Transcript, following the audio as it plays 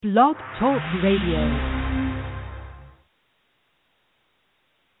Blog Talk Radio.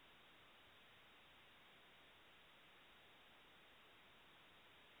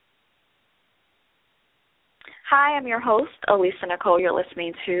 Hi, I'm your host, Alisa Nicole. You're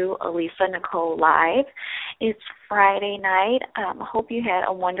listening to Alisa Nicole Live. It's Friday night. Hope you had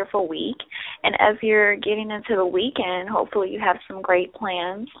a wonderful week. And as you're getting into the weekend, hopefully you have some great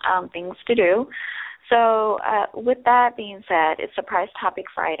plans, things to do. So with that being said, it's Surprise Topic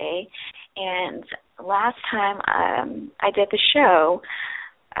Friday. And last time I did the show,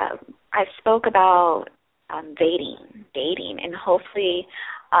 I spoke about dating, and hopefully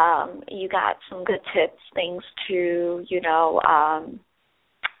you got some good tips, things to,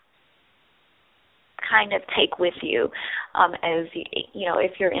 kind of take with you as,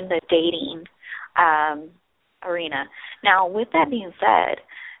 if you're in the dating arena. Now, with that being said,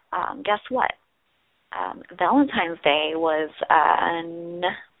 guess what? Valentine's Day was on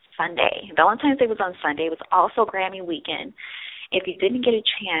Sunday. Valentine's Day was on Sunday. It was also Grammy weekend. If you didn't get a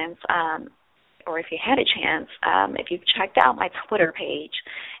chance, or if you had a chance, if you've checked out my Twitter page,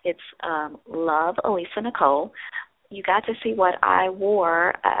 it's Love Alisa Nicole. You got to see what I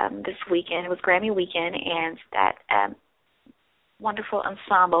wore this weekend. It was Grammy weekend, and that wonderful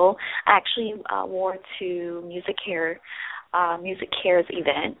ensemble I actually wore to Music Care's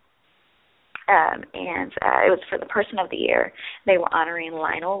event. And it was for the Person of the Year. They were honoring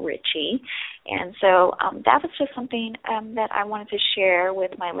Lionel Richie. And so that was just something that I wanted to share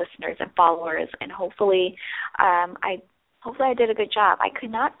with my listeners and followers, and hopefully I did a good job. I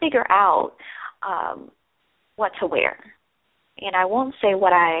could not figure out what to wear. And I won't say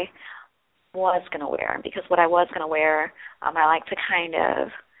what I was going to wear, because what I was going to wear, I like to kind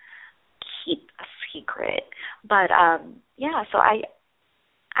of keep a secret. But, so I'd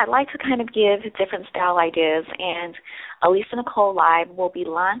like to kind of give different style ideas, and Alisa Nicole Live will be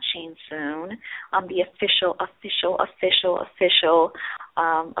launching soon the official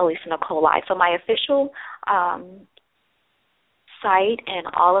Alisa Nicole Live. So my official site and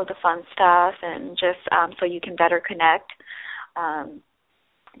all of the fun stuff, and just so you can better connect,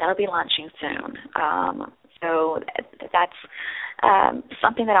 that'll be launching soon. So that's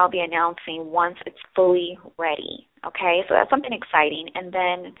something that I'll be announcing once it's fully ready. Okay, so that's something exciting. And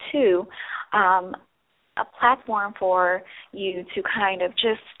then, two, a platform for you to kind of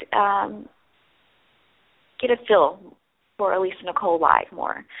just get a feel for Alisa Nicole Live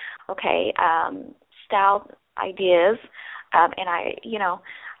more. Okay, style ideas, and I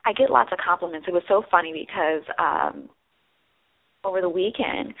get lots of compliments. It was so funny because over the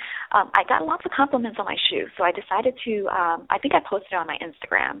weekend, I got lots of compliments on my shoes. So I decided to, I think I posted it on my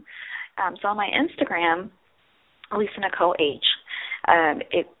Instagram. So on my Instagram, Alisa Nicole H, I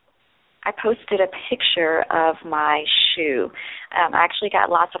posted a picture of my shoe. I actually got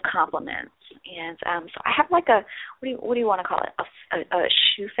lots of compliments. And so I have like what do you want to call it, a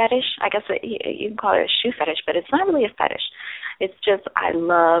shoe fetish? I guess you can call it a shoe fetish, but it's not really a fetish. It's just I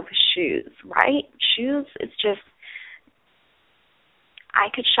love shoes, right? Shoes, it's just, I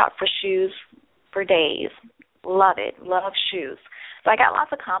could shop for shoes for days. Love it. Love shoes. So I got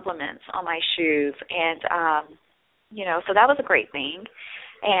lots of compliments on my shoes, and, so that was a great thing.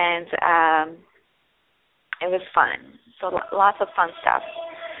 And it was fun. So lots of fun stuff.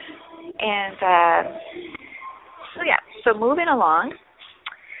 And so moving along.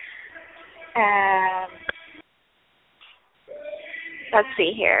 Let's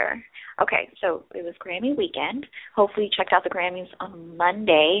see here. Okay, so it was Grammy weekend. Hopefully you checked out the Grammys on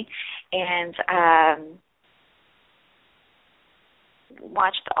Monday and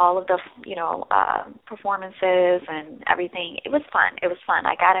watched all of the, performances and everything. It was fun.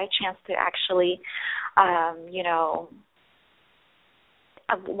 I got a chance to actually,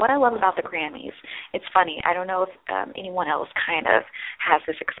 what I love about the Grammys, it's funny. I don't know if anyone else kind of has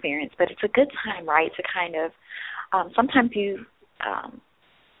this experience, but it's a good time, right, to kind of, sometimes you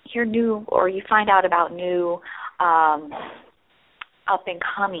hear new, or you find out about new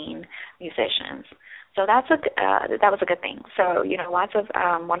up-and-coming musicians. So that was a good thing. So, lots of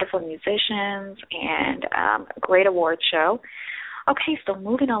wonderful musicians and a great award show. Okay, so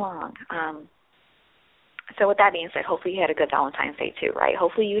moving along. So with that being said, hopefully you had a good Valentine's Day too, right?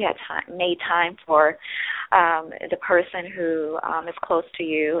 Hopefully you had made time for the person who is close to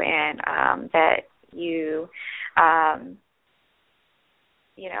you and that you,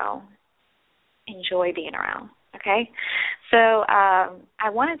 enjoy being around. Okay, so I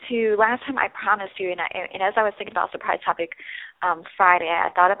wanted to, last time I promised you, and as I was thinking about Surprise Topic Friday, I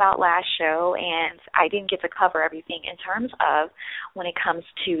thought about last show, and I didn't get to cover everything in terms of when it comes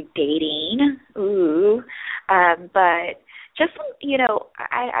to dating, but just,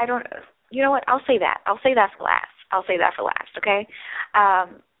 I don't, you know what, I'll say that for last, okay?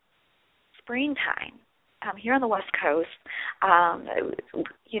 Springtime, here on the West Coast, I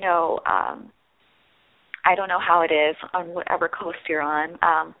don't know how it is on whatever coast you're on.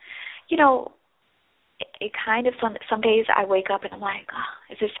 It kind of, some days I wake up and I'm like,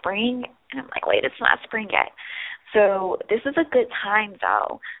 oh, is it spring? And I'm like, wait, it's not spring yet. So this is a good time,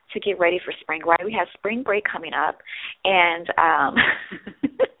 though, to get ready for spring, right? We have spring break coming up, and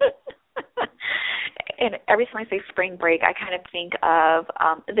and every time I say spring break, I kind of think of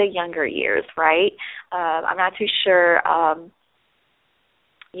the younger years, right? I'm not too sure,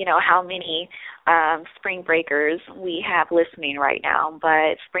 how many spring breakers we have listening right now,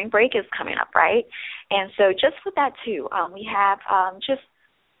 but spring break is coming up, right? And so just with that, too, we have just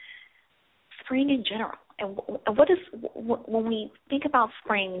spring in general. And when we think about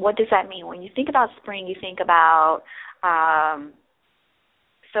spring, what does that mean? When you think about spring, you think about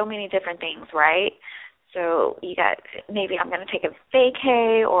so many different things, right? So you got, maybe I'm going to take a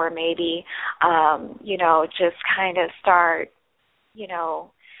vacay, or maybe, just kind of start,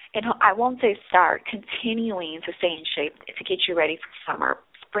 and I won't say start, continuing to stay in shape to get you ready for summer.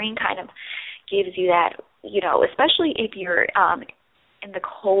 Spring kind of gives you that, especially if you're in the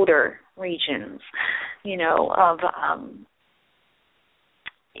colder regions, of,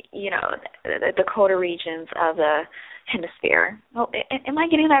 the colder regions of the hemisphere. Oh, am I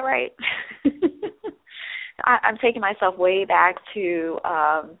getting that right? I'm taking myself way back to,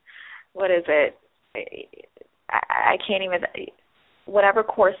 what is it? I can't even, whatever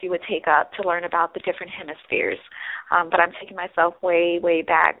course you would take up to learn about the different hemispheres. But I'm taking myself way, way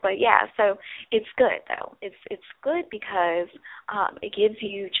back. But yeah, so it's good though. It's good because it gives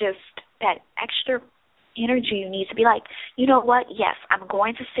you just that extra energy you need to be like, you know what? Yes, I'm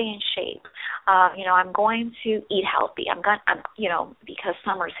going to stay in shape. I'm going to eat healthy. I'm because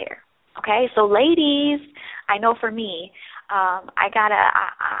summer's here. Okay, so ladies, I know for me, I'm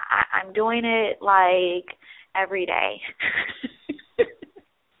doing it like every day.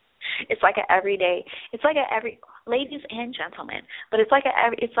 It's like an everyday. It's like ladies and gentlemen, but it's like an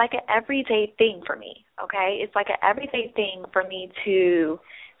everyday thing for me. Okay, it's like an everyday thing for me to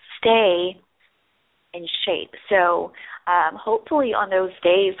stay in shape. So hopefully on those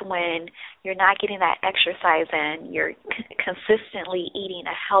days when you're not getting that exercise in, you're consistently eating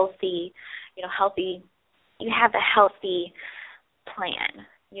a healthy, you have a healthy plan.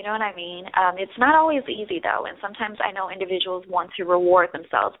 You know what I mean? It's not always easy, though, and sometimes I know individuals want to reward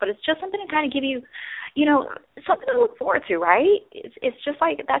themselves, but it's just something to kind of give you, something to look forward to, right? It's just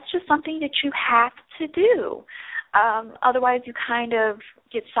like that's just something that you have to do. Otherwise, you kind of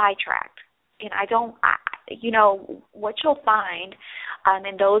get sidetracked. And what you'll find,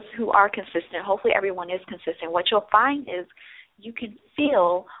 and those who are consistent, hopefully everyone is consistent, what you'll find is you can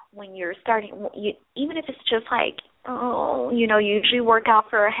feel when you're starting, even if it's just like, you usually work out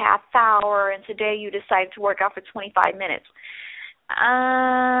for a half hour, and today you decide to work out for 25 minutes.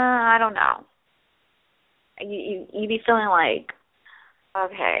 I don't know. You be feeling like,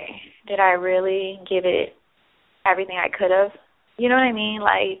 okay, did I really give it everything I could have? You know what I mean?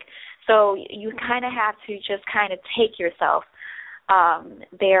 Like, so you kind of have to just kind of take yourself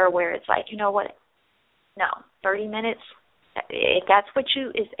there where it's like, you know what? No, 30 minutes. If that's what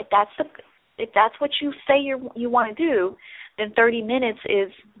you say you want to do, then 30 minutes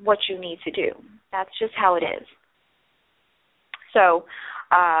is what you need to do. That's just how it is. So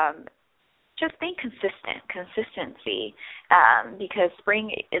just being consistency, because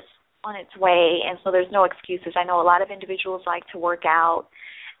spring is on its way, and so there's no excuses. I know a lot of individuals like to work out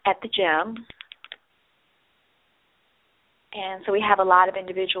at the gym, and so we have a lot of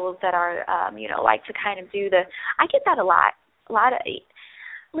individuals that are, like to kind of do I get that a lot of,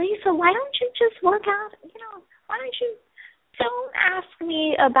 Lisa, why don't you just work out, why don't ask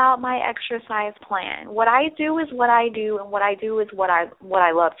me about my exercise plan. What I do is what I do, and what I do is what I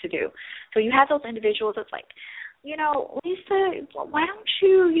love to do. So you have those individuals that's like, Lisa, why don't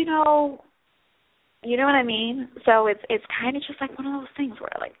you, you know what I mean? So it's kind of just like one of those things where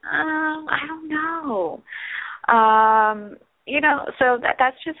like, I don't know. So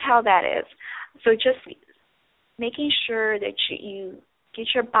that's just how that is. So just making sure that you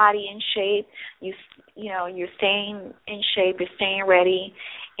get your body in shape, you're staying in shape, you're staying ready,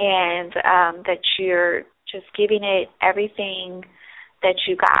 and that you're just giving it everything that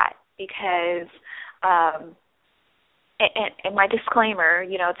you got. Because and my disclaimer,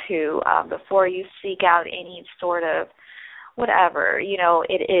 to before you seek out any sort of whatever,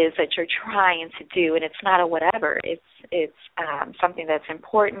 it is that you're trying to do, and it's not a whatever. It's something that's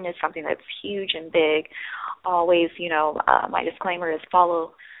important. It's something that's huge and big always, my disclaimer is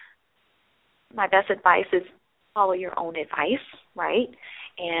my best advice is follow your own advice, right?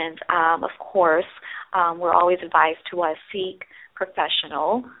 And, of course, we're always advised to seek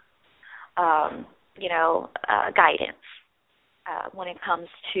professional, guidance when it comes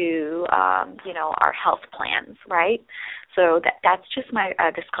to, our health plans, right? So that's just my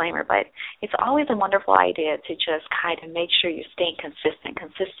disclaimer, but it's always a wonderful idea to just kind of make sure you're staying consistent.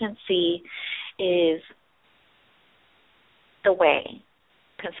 Consistency is the way.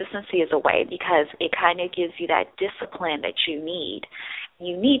 Consistency is a way because it kind of gives you that discipline that you need.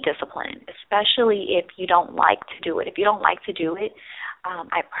 You need discipline, especially if you don't like to do it. If you don't like to do it,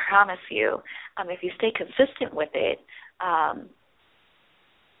 I promise you, if you stay consistent with it, I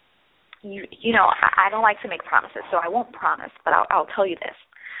don't like to make promises, so I won't promise, but I'll tell you this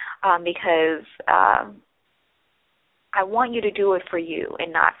because I want you to do it for you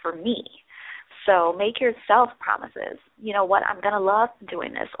and not for me. So make yourself promises. You know what? I'm gonna love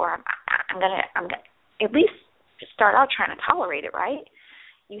doing this, or I'm gonna at least start out trying to tolerate it, right?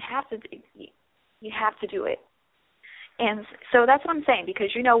 You have to do it. And so that's what I'm saying,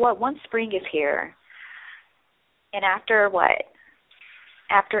 because you know what? Once spring is here, and after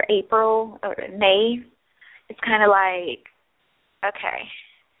April or May, it's kind of like, okay,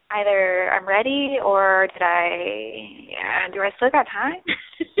 either I'm ready or do I still got time?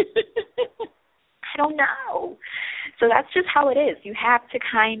 I don't know. So that's just how it is. You have to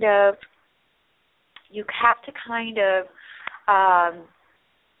kind of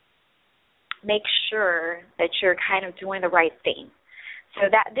make sure that you're kind of doing the right thing. So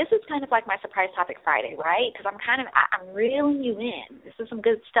that this is kind of like my surprise topic Friday, right? Because I'm reeling you in. This is some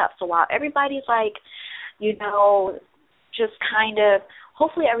good stuff. So while everybody's like, just kind of,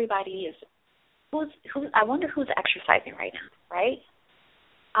 hopefully everybody is, I wonder who's exercising right now, right?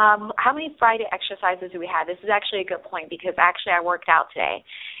 How many Friday exercises do we have? This is actually a good point because actually I worked out today.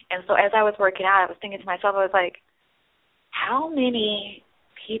 And so as I was working out, I was thinking to myself, I was like, how many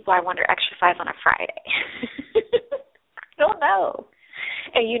people, I wonder, exercise on a Friday? I don't know.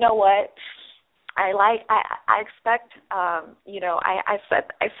 And you know what? I expect, I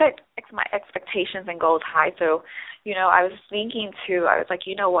set my expectations and goals high. So, I was thinking too, I was like,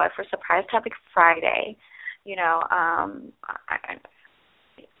 you know what, for Surprise Topic Friday,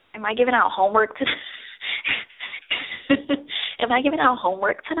 am I giving out homework Am I giving out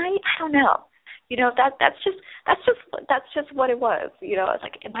homework tonight? I don't know. That's just what it was. It's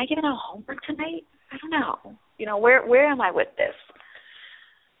like, am I giving out homework tonight? I don't know. Where am I with this?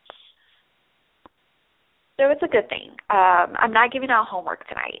 So it's a good thing. I'm not giving out homework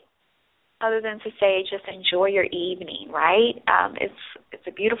tonight, other than to say just enjoy your evening, right? It's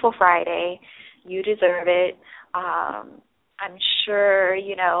a beautiful Friday. You deserve it. I'm sure,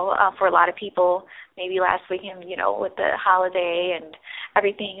 for a lot of people, maybe last weekend, with the holiday and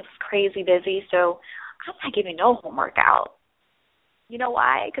everything, it was crazy busy. So I'm not giving no homework out. You know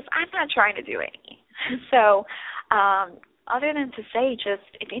why? Because I'm not trying to do any. So other than to say, just,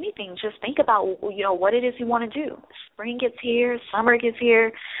 if anything, just think about, what it is you want to do. Spring gets here, summer gets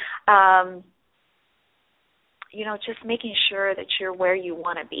here. Just making sure that you're where you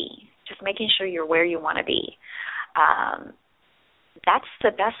want to be. Just making sure you're where you want to be. That's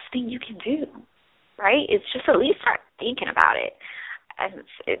the best thing you can do, right? It's just at least start thinking about it. And,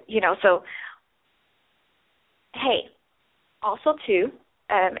 so, hey, also, too,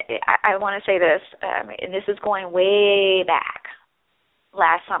 I want to say this, and this is going way back,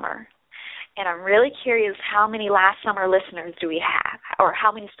 last summer. And I'm really curious how many last summer listeners do we have, or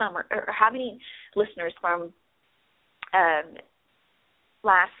how many listeners from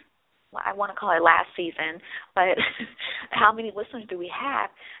I want to call it last season, but how many listeners do we have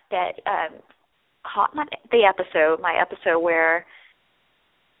that caught my episode where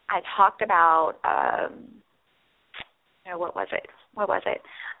I talked about, what was it?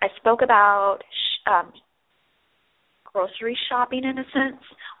 I spoke about grocery shopping, in a sense,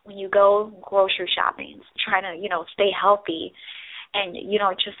 when you go grocery shopping, trying to, stay healthy and,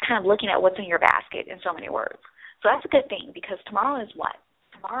 just kind of looking at what's in your basket, in so many words. So that's a good thing, because tomorrow is what?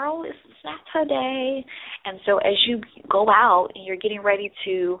 Tomorrow is Saturday, and so as you go out and you're getting ready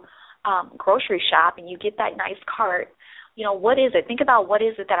to grocery shop and you get that nice cart, what is it? Think about what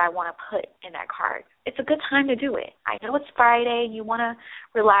is it that I want to put in that cart. It's a good time to do it. I know it's Friday and you want to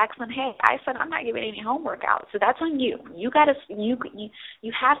relax, and hey, I said I'm not giving any homework out, so that's on you. You have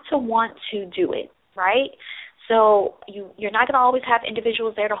to want to do it, right? So you're not going to always have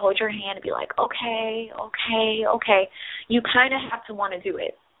individuals there to hold your hand and be like, okay. You kind of have to want to do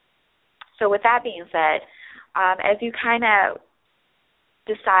it. So with that being said, as you kind of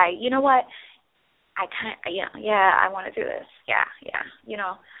decide, you know what, I want to do this. Yeah.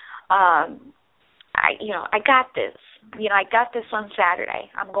 I got this. I got this on Saturday.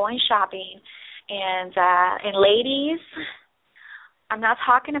 I'm going shopping, and ladies, I'm not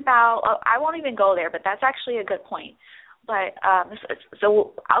talking about. I won't even go there, but that's actually a good point. But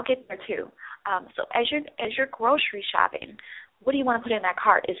so I'll get there too. So as you're grocery shopping, what do you want to put in that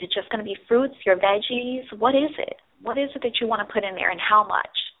cart? Is it just going to be fruits, your veggies? What is it? What is it that you want to put in there, and how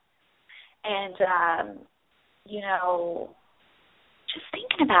much? And just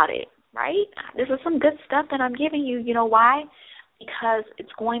thinking about it, right? This is some good stuff that I'm giving you. You know why? Because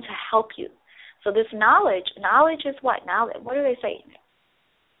it's going to help you. So this knowledge is what? Knowledge. What do they say?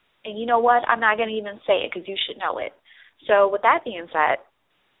 And you know what? I'm not going to even say it because you should know it. So with that being said,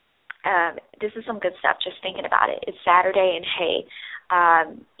 this is some good stuff. Just thinking about it. It's Saturday, and hey,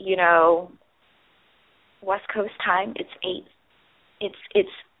 West Coast time. It's 8. It's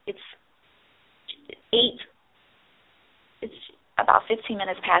 8. It's about 15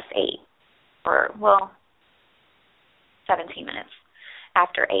 minutes past 8, or 17 minutes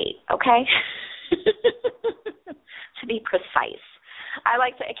after 8. Okay, to be precise. I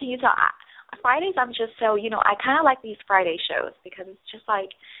like to. Can you tell? Fridays, I'm just so, I kind of like these Friday shows because it's just like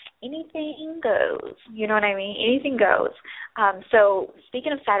anything goes. You know what I mean? Anything goes. So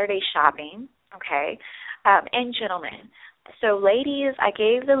speaking of Saturday shopping, okay, and gentlemen. So ladies, I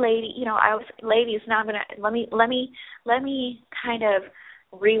gave the lady, ladies. Now I'm gonna let me kind of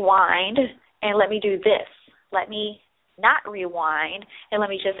rewind and let me do this. Let me not rewind and let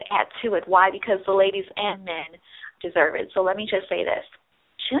me just add to it. Why? Because the ladies and men deserve it. So let me just say this.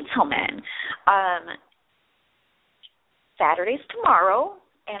 Gentlemen, Saturday's tomorrow,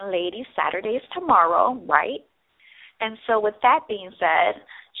 and ladies, Saturday's tomorrow, right? And so with that being said,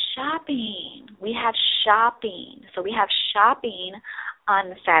 shopping. We have shopping. So we have shopping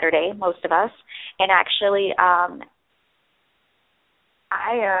on Saturday, most of us. And actually, I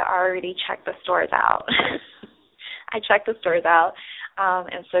already checked the stores out. I checked the stores out.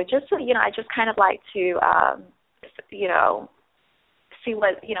 And so just so, I just kind of like to, see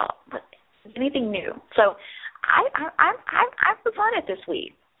what anything new. So I was on it this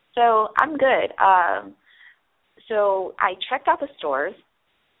week, so I'm good. So I checked out the stores,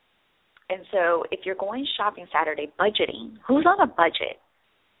 and so if you're going shopping Saturday, budgeting. Who's on a budget?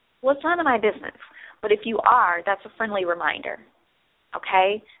 Well, it's none of my business. But if you are, that's a friendly reminder.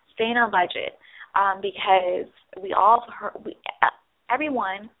 Okay, staying on budget, because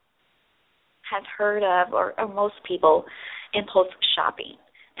everyone has heard of, or most people, impulse shopping.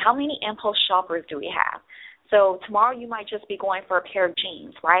 How many impulse shoppers do we have? So tomorrow you might just be going for a pair of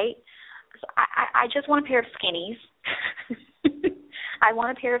jeans, right? So I just want a pair of skinnies. I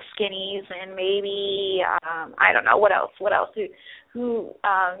want a pair of skinnies, and maybe I don't know what else. I don't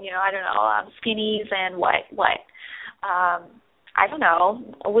know, skinnies and what? I don't know.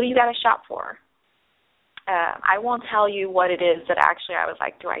 What do you got to shop for? I won't tell you what it is that actually I was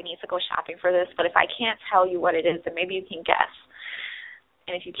like, do I need to go shopping for this? But if I can't tell you what it is, then maybe you can guess.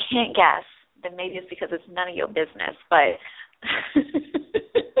 And if you can't guess, then maybe it's because it's none of your business. But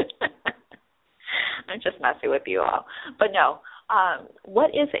I'm just messing with you all. But no, what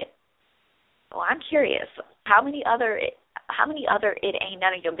is it? Well, I'm curious. How many other it ain't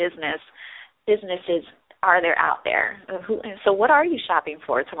none of your businesses are there out there? So what are you shopping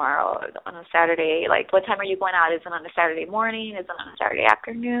for tomorrow on a Saturday? Like, what time are you going out? Is it on a Saturday morning? Is it on a Saturday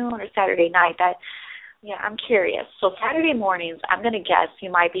afternoon or Saturday night? I'm curious. So Saturday mornings, I'm going to guess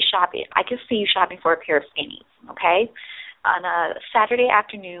you might be shopping. I can see you shopping for a pair of skinnies, okay? On a Saturday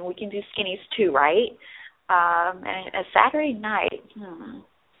afternoon, we can do skinnies too, right? And a Saturday night,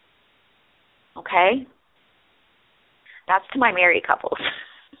 okay? That's to my married couples.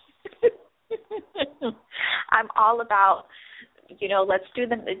 I'm all about, let's do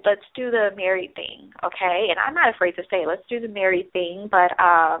the married thing, okay? And I'm not afraid to say, let's do the married thing. But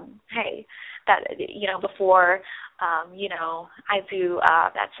hey, that before I do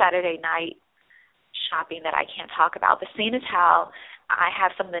that Saturday night shopping that I can't talk about. But seeing as how I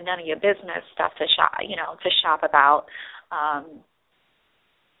have some of the none of your business stuff to shop about.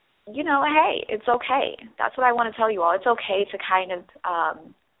 Hey, it's okay. That's what I want to tell you all. It's okay to kind of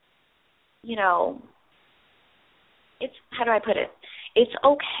it's, how do I put it? It's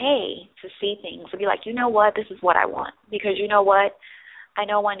okay to see things and be like, you know what, this is what I want. Because you know what, I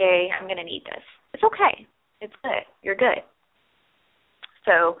know one day I'm going to need this. It's okay. It's good. You're good.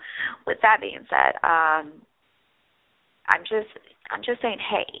 So with that being said, I'm just saying,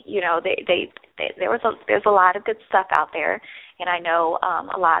 hey, there's a lot of good stuff out there, and I know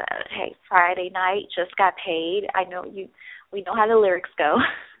a lot of, hey, Friday night just got paid. I know we know how the lyrics go.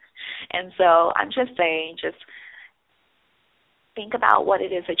 And so I'm just saying, just think about what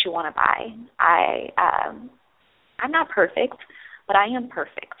it is that you want to buy. I'm not perfect, but I am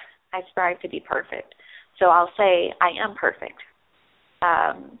perfect. I strive to be perfect. So I'll say I am perfect.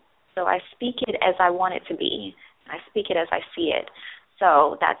 So I speak it as I want it to be. I speak it as I see it.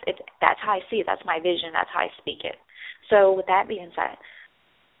 So that's it. That's how I see it. That's my vision. That's how I speak it. So with that being said,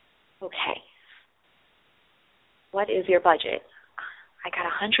 okay, what is your budget? I got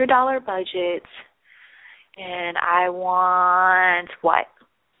 $100 budget, and I want what?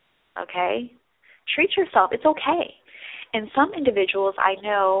 Okay? Treat yourself. It's okay. And some individuals I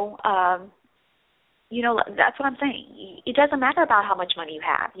know, that's what I'm saying. It doesn't matter about how much money you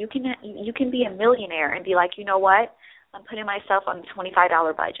have. You can be a millionaire and be like, you know what? I'm putting myself on a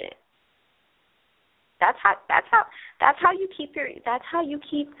 $25 budget. That's how you keep your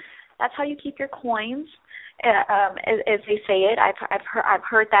coins, as they say it. I've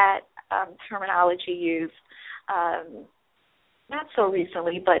heard that terminology used, not so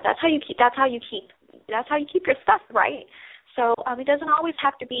recently, but that's how you keep your stuff, right? So it doesn't always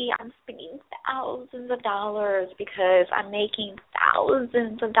have to be I'm spending thousands of dollars because I'm making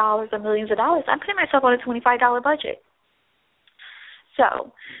thousands of dollars or millions of dollars. I'm putting myself on a $25 budget.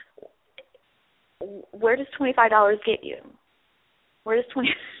 So where does $25 get you? Where does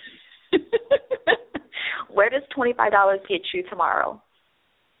 $25 get you tomorrow?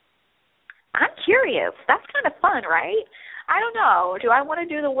 I'm curious. That's kind of fun, right? I don't know. Do I want to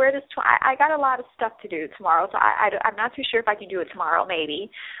do the where does I got a lot of stuff to do tomorrow, so I'm not too sure if I can do it tomorrow,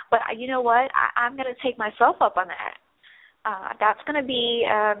 maybe. But you know what? I'm going to take myself up on that. That's going to be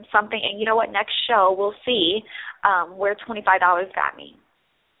something. And you know what? Next show, we'll see where $25 got me.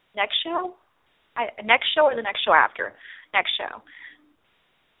 Next show? Next show or the next show after? Next show.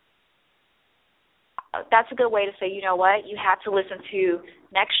 That's a good way to say, you know what? You have to listen to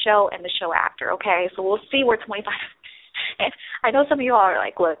next show and the show after, okay? So we'll see where 25 And I know some of you all are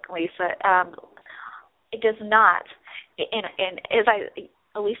like, look, Lisa, it does not. And as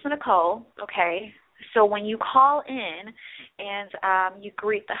Alisa Nicole, okay, so when you call in and you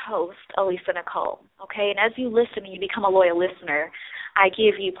greet the host, Alisa Nicole, okay, and as you listen and you become a loyal listener, I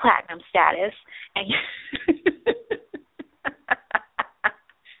give you platinum status. And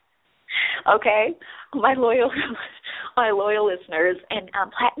okay, my loyal listeners, and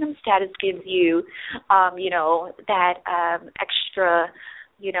platinum status gives you, that extra,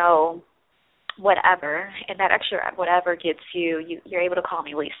 whatever, and that extra whatever gets you're able to call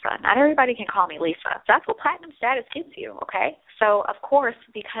me Lisa. Not everybody can call me Lisa. That's what platinum status gives you, okay? So, of course,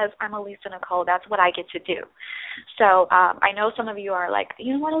 because I'm Alisa Nicole, that's what I get to do. So I know some of you are like,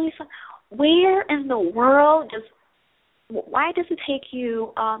 you know what, Alisa, where in the world why does it take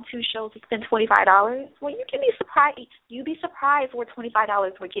you 2 shows to spend $25? Well, you can be surprised. You'd be surprised where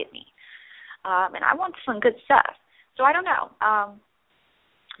 $25 would get me. And I want some good stuff. So I don't know.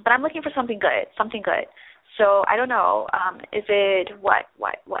 But I'm looking for something good. So I don't know. Is it what?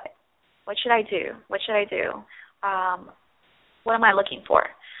 What should I do? What am I looking for?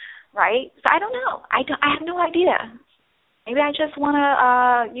 Right? So I don't know. I have no idea. Maybe I just want to,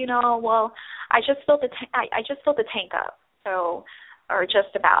 I just filled the tank up. So, or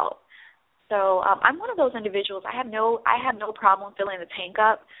just about. So I'm one of those individuals. I have no problem filling the tank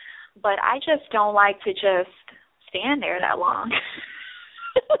up, but I just don't like to just stand there that long.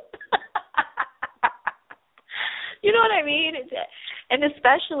 You know what I mean? And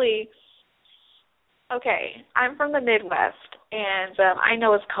especially, okay, I'm from the Midwest, and I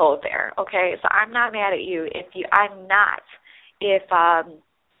know it's cold there. Okay, so I'm not mad at you if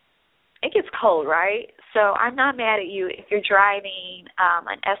it gets cold, right? So I'm not mad at you if you're driving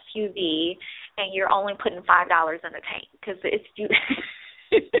an SUV and you're only putting $5 in the tank, because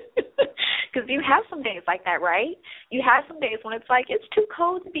you have some days like that, right? You have some days when it's like it's too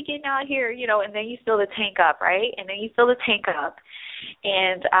cold to be getting out here, and then you fill the tank up, right? And then you fill the tank up,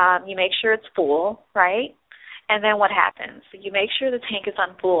 and you make sure it's full, right? And then what happens? You make sure the tank is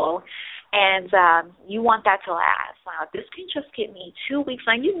on full, and you want that to last. Now, this can just get me 2 weeks.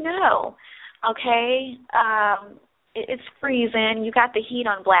 Now, okay, it's freezing. You got the heat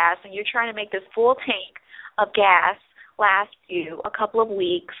on blast, and you're trying to make this full tank of gas last you a couple of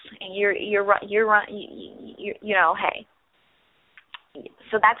weeks, and you're hey.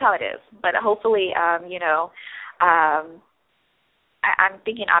 So that's how it is. But hopefully, I'm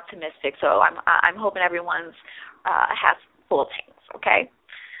thinking optimistic. So I'm hoping everyone's has full tanks. Okay.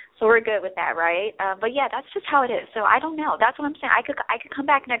 So we're good with that, right? But yeah, that's just how it is. So I don't know. That's what I'm saying. I could come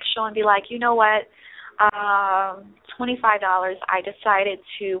back next show and be like, you know what, $25. I decided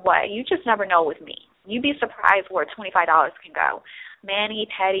to what? You just never know with me. You'd be surprised where $25 can go. mani,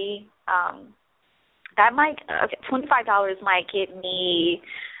 pedi. That might $25 might get me.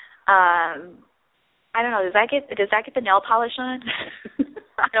 I don't know. Does that get the nail polish on?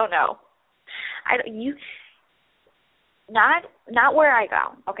 I don't know. Not where I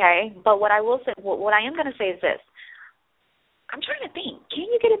go, okay? But what I will say, what I am going to say is this. I'm trying to think. Can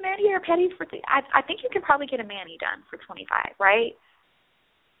you get a mani or a pedi for? I think you can probably get a mani done for $25, right?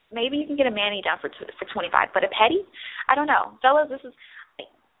 Maybe you can get a mani done for $25, but a pedi, I don't know, fellas.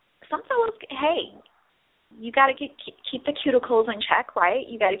 Some fellas. Hey, you got to keep the cuticles in check, right?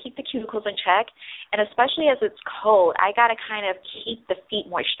 You got to keep the cuticles in check, and especially as it's cold, I got to kind of keep the feet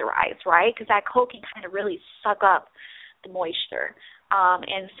moisturized, right? Because that cold can kind of really suck up the moisture,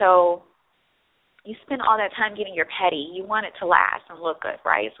 and so you spend all that time getting your pedi. You want it to last and look good,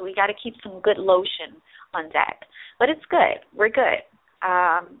 right? So we got to keep some good lotion on deck. But it's good. We're good.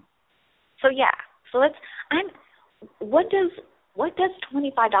 So yeah. So what does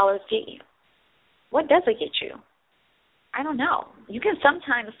 $25 get you? What does it get you? I don't know. You can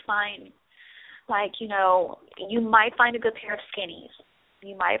sometimes find, you might find a good pair of skinnies.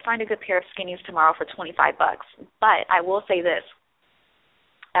 You might find a good pair of skinnies tomorrow for $25. But I will say this.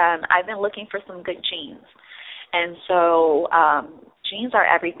 I've been looking for some good jeans. And so jeans are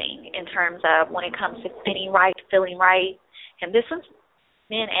everything in terms of when it comes to fitting right, feeling right. And this is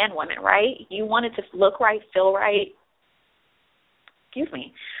men and women, right? You want it to look right, feel right. Excuse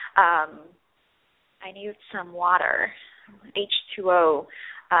me. I need some water, H2O,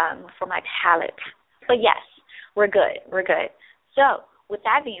 for my palate. But yes, we're good. We're good. So with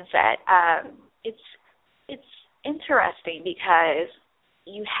that being said, it's interesting because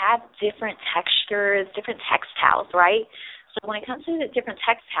you have different textures, different textiles, right? So when it comes to the different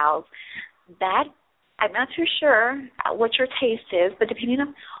textiles, that I'm not too sure what your taste is, but depending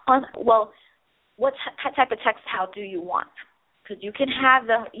on what type of textile do you want? Because you can have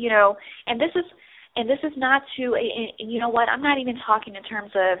and this is not to, you know what? I'm not even talking in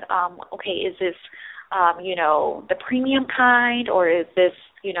terms of is this the premium kind, or is this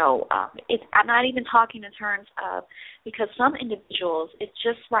I'm not even talking in terms of, because some individuals, it's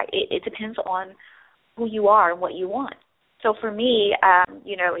just right. It depends on who you are and what you want. So for me, I'm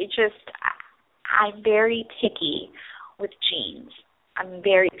very picky with jeans. I'm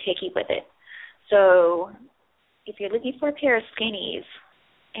very picky with it. So if you're looking for a pair of skinnies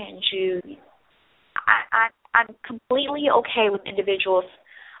and I'm completely okay with individuals,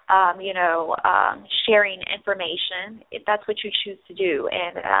 sharing information if that's what you choose to do,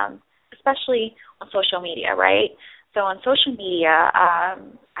 and especially on social media, right? So on social media,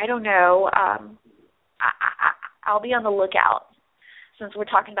 I don't know, I'll be on the lookout since we're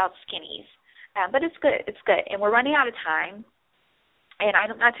talking about skinnies. But it's good. It's good. And we're running out of time. And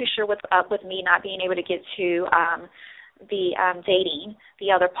I'm not too sure what's up with me not being able to get to the dating,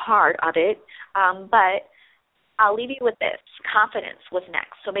 the other part of it. But I'll leave you with this. Confidence was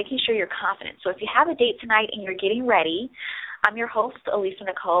next. So making sure you're confident. So if you have a date tonight and you're getting ready, I'm your host, Alisa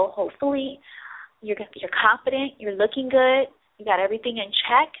Nicole. Hopefully you're confident, you're looking good, you got everything in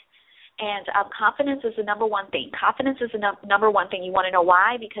check. And confidence is the number one thing. Confidence is the number one thing. You want to know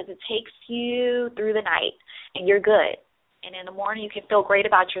why? Because it takes you through the night, and you're good. And in the morning, you can feel great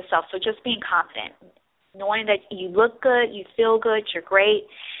about yourself. So just being confident, knowing that you look good, you feel good, you're great,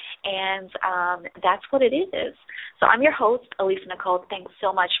 and that's what it is. So I'm your host, Alisa Nicole. Thanks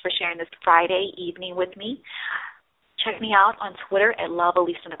so much for sharing this Friday evening with me. Check me out on Twitter at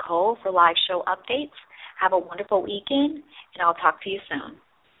LoveAlisaNicole for live show updates. Have a wonderful weekend, and I'll talk to you soon.